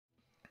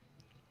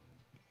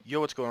Yo,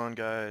 what's going on,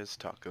 guys?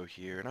 Taco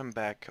here, and I'm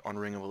back on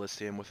Ring of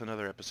Elysium with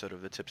another episode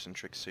of the Tips and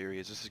Tricks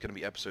series. This is going to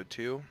be episode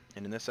 2,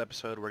 and in this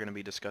episode we're going to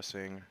be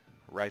discussing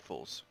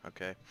rifles,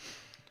 okay?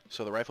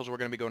 So the rifles we're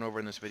going to be going over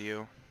in this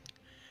video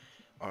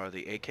are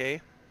the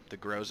AK, the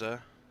Groza,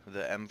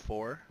 the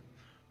M4,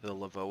 the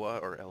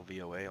Lavoa, or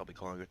LVOA, I'll be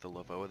calling it the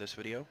Lavoa this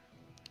video,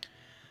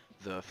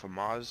 the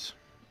FAMAS,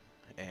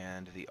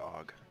 and the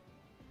AUG.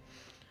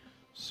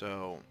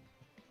 So,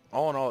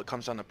 all in all, it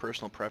comes down to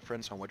personal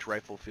preference on which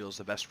rifle feels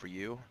the best for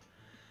you.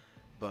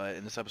 But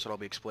in this episode, I'll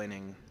be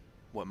explaining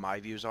what my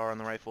views are on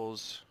the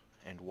rifles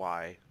and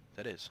why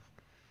that is.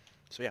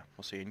 So yeah,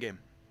 we'll see you in game.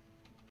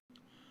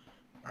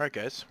 Alright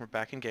guys, we're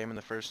back in game, and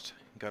the first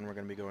gun we're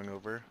going to be going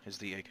over is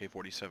the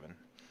AK-47.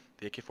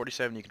 The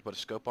AK-47, you can put a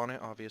scope on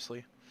it,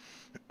 obviously.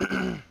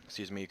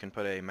 Excuse me, you can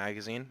put a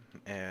magazine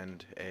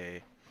and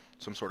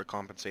some sort of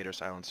compensator,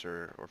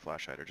 silencer, or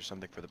flashlight, or just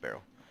something for the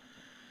barrel.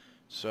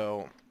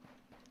 So,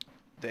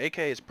 the AK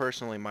is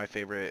personally my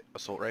favorite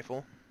assault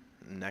rifle.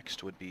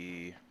 Next would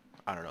be,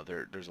 I don't know,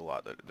 there's a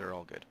lot. They're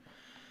all good.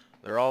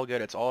 They're all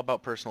good. It's all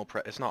about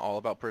it's not all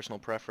about personal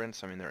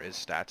preference. I mean, there is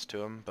stats to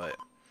them, but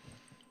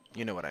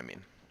you know what I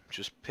mean.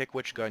 Just pick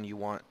which gun you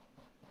want,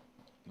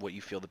 what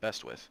you feel the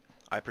best with.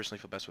 I personally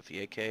feel best with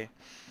the AK.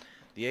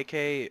 The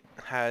AK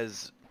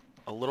has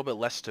a little bit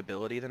less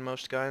stability than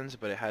most guns,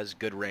 but it has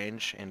good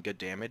range and good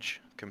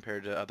damage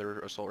compared to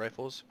other assault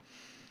rifles.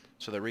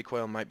 So the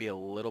recoil might be a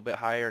little bit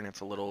higher and it's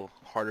a little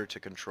harder to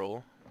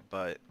control,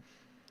 but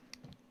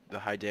the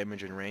high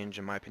damage and range,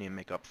 in my opinion,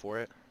 make up for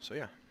it. So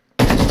yeah.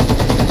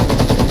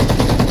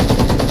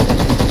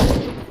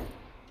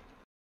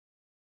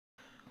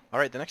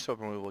 Alright, the next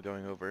weapon we will be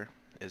going over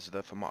is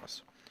the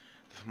FAMAS.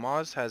 The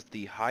FAMAS has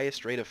the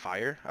highest rate of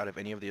fire out of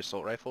any of the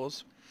assault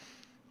rifles,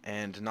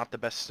 and not the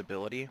best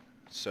stability.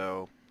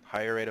 So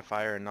higher rate of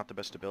fire and not the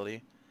best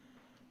stability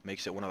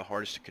makes it one of the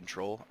hardest to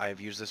control. I have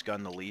used this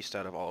gun the least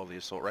out of all of the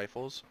assault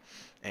rifles,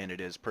 and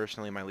it is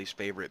personally my least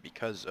favorite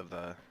because of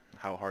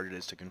how hard it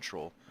is to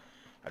control.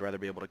 I'd rather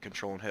be able to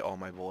control and hit all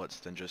my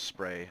bullets than just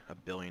spray a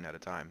billion at a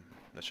time.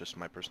 That's just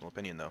my personal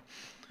opinion, though.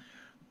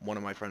 One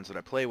of my friends that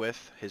I play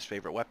with, his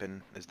favorite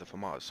weapon is the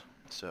FAMAS.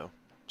 So,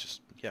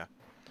 yeah.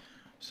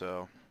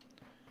 So,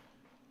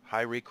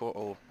 high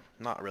recoil,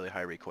 not really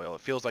high recoil.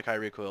 It feels like high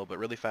recoil, but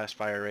really fast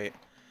fire rate,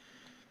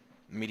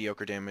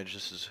 mediocre damage.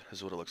 This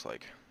is what it looks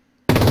like.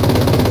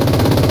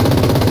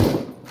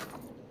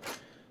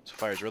 So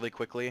fires really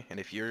quickly, and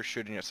if you're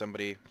shooting at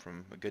somebody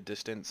from a good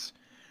distance,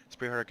 it's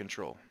pretty hard to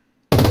control.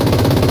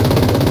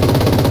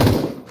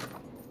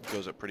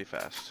 Goes up pretty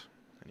fast.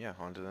 And yeah,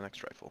 on to the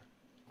next rifle.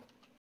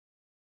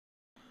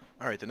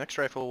 Alright, the next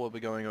rifle we'll be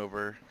going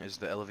over is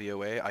the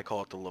LVOA. I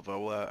call it the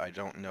Lavoa. I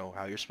don't know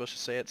how you're supposed to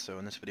say it, so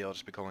in this video I'll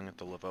just be calling it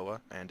the Lavoa,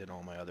 and in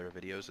all my other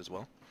videos as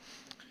well.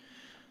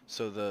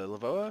 So the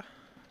Lavoa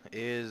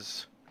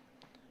is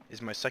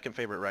my second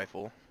favorite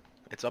rifle.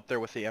 It's up there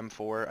with the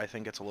M4. I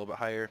think it's a little bit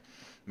higher,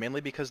 mainly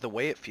because the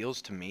way it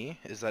feels to me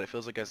is that it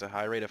feels like it has a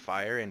high rate of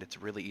fire and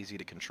it's really easy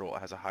to control. It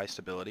has a high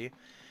stability.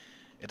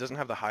 It doesn't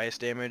have the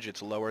highest damage.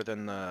 It's lower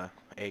than the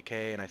AK,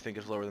 and I think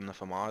it's lower than the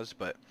FAMAS,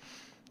 but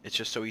it's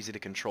just so easy to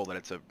control that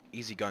it's an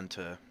easy gun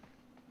to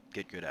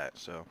get good at.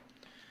 So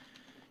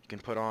you can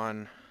put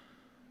on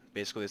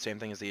basically the same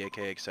thing as the AK,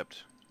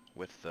 except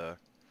with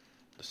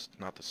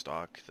not the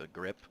stock, the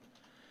grip.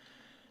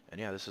 And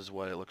yeah, this is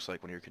what it looks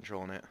like when you're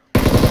controlling it.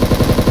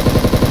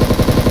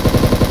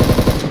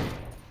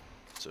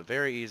 So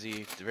very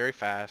easy, very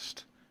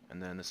fast,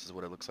 and then this is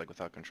what it looks like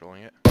without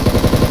controlling it.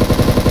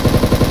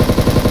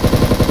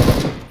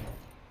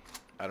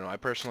 I don't know, I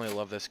personally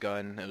love this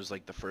gun. It was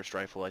like the first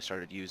rifle I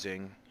started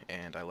using,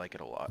 and I like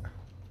it a lot.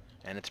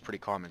 And it's pretty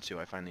common too,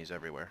 I find these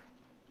everywhere.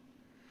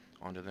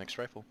 On to the next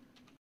rifle.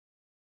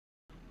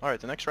 Alright,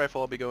 the next rifle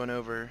I'll be going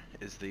over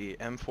is the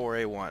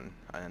M4A1,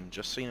 and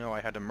just so you know,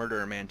 I had to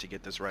murder a man to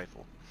get this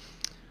rifle.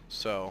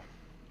 So,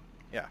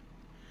 yeah.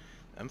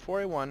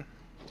 M4A1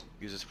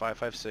 uses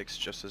 5.56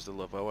 just as the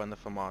Lavoa and the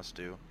FAMAS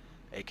do.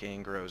 AK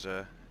and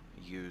Groza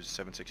use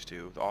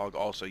 7.62. The AUG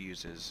also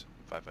uses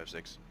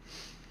 5.56.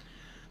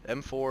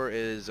 M4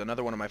 is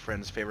another one of my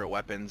friend's favorite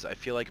weapons. I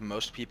feel like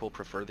most people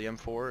prefer the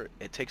M4.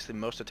 It takes the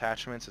most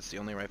attachments. It's the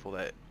only rifle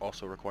that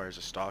also requires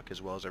a stock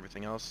as well as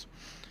everything else.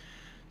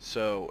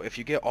 So if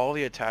you get all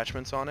the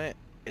attachments on it,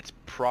 it's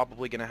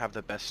probably going to have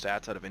the best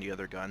stats out of any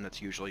other gun.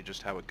 That's usually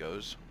just how it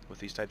goes with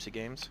these types of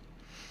games.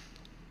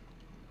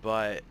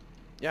 But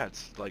yeah,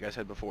 it's like I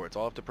said before, it's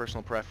all up to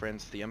personal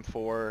preference. The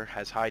M4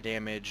 has high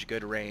damage,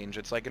 good range.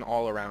 It's like an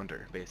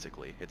all-arounder,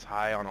 basically. It's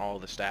high on all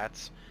the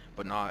stats,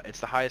 but not, it's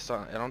the highest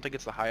on, I don't think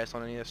it's the highest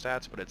on any of the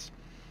stats, but it's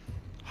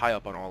high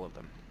up on all of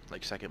them.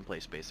 Like second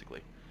place,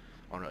 basically,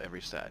 on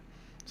every stat.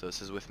 So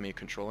this is with me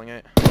controlling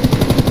it.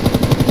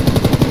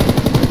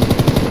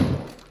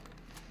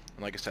 And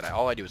like I said,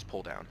 all I do is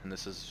pull down, and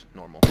this is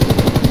normal.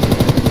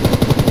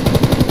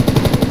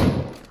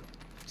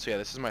 So yeah,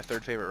 this is my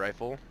third favorite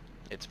rifle.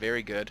 It's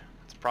very good.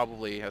 It's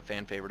probably a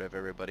fan favorite of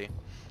everybody,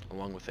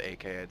 along with the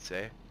AK, I'd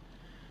say.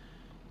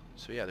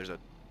 So yeah, there's a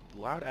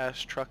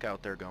loud-ass truck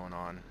out there going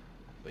on.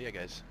 But yeah,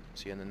 guys,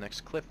 see you in the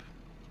next clip.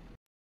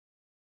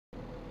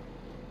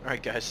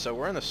 Alright guys, so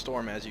we're in the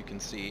storm, as you can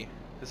see.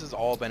 This has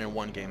all been in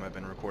one game. I've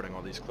been recording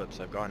all these clips.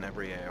 I've gotten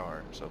every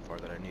AR so far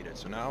that I needed.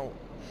 So now,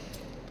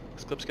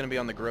 this clip's going to be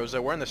on the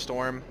Groza. We're in the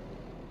storm,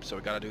 so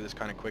we got to do this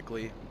kind of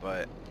quickly.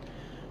 But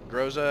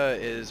Groza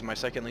is my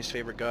second least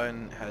favorite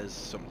gun,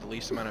 has the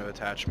least amount of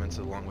attachments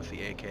along with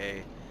the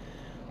AK.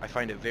 I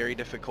find it very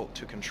difficult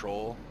to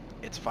control.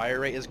 Its fire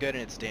rate is good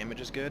and its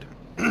damage is good.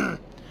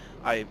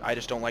 I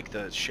just don't like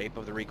the shape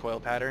of the recoil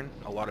pattern.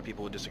 A lot of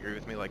people would disagree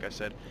with me. Like I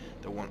said,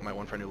 my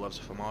one friend who loves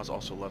the FAMAS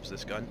also loves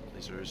this gun.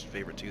 These are his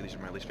favorite two. These are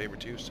my least favorite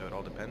two, so it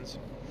all depends.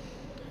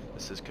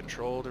 This is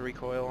control, the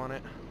recoil on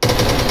it.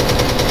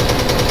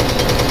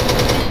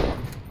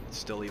 It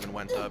still even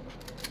went up.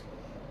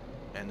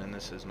 And then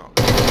this is not.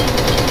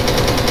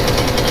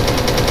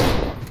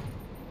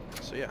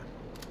 So yeah.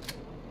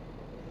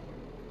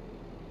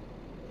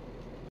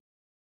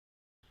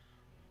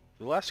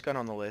 The last gun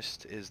on the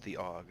list is the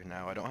AUG.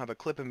 Now, I don't have a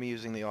clip of me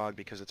using the AUG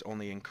because it's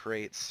only in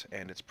crates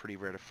and it's pretty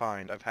rare to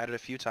find. I've had it a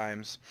few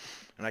times,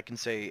 and I can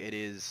say it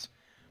is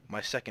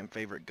my second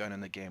favorite gun in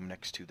the game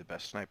next to the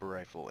best sniper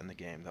rifle in the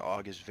game. The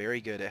AUG is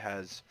very good. It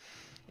has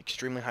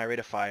extremely high rate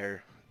of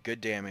fire, good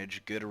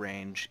damage, good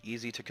range,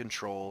 easy to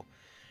control.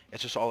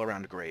 It's just all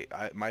around great.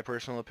 My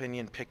personal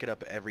opinion, pick it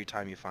up every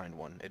time you find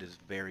one. It is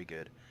very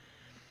good.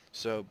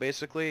 So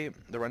basically,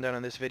 the rundown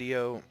on this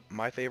video,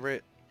 my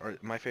favorites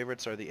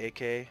are the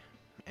AK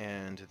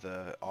and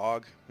the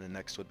AUG. The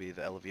next would be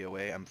the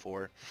LVOA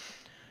M4,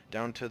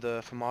 down to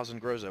the FAMAS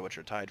and Groza, which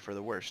are tied for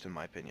the worst in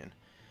my opinion.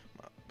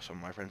 Some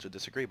of my friends would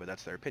disagree, but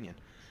that's their opinion.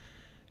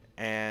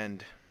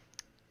 And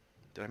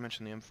did I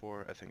mention the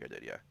M4? I think I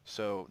did, yeah.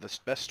 So the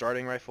best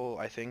starting rifle,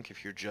 I think,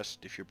 if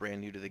you're brand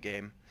new to the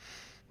game,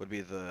 would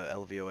be the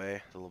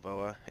LVOA, the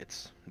Lavoa.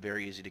 It's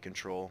very easy to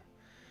control.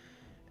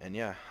 And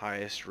yeah,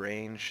 highest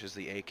range is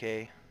the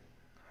AK,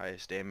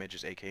 highest damage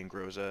is AK and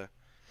Groza,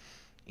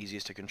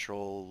 easiest to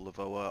control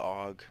Lavoa,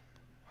 AUG,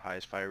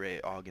 highest fire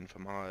rate AUG and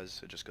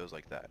FAMAS. It just goes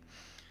like that.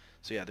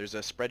 So yeah, there's a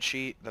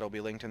spreadsheet that'll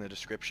be linked in the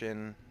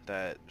description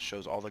that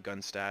shows all the gun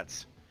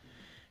stats.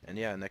 And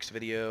yeah, next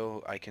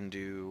video I can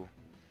do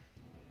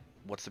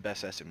what's the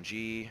best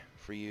SMG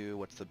for you,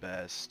 what's the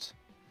best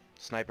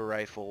sniper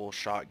rifle,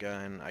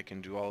 shotgun. I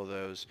can do all of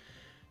those.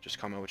 Just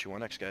comment what you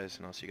want next, guys,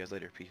 and I'll see you guys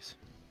later. Peace.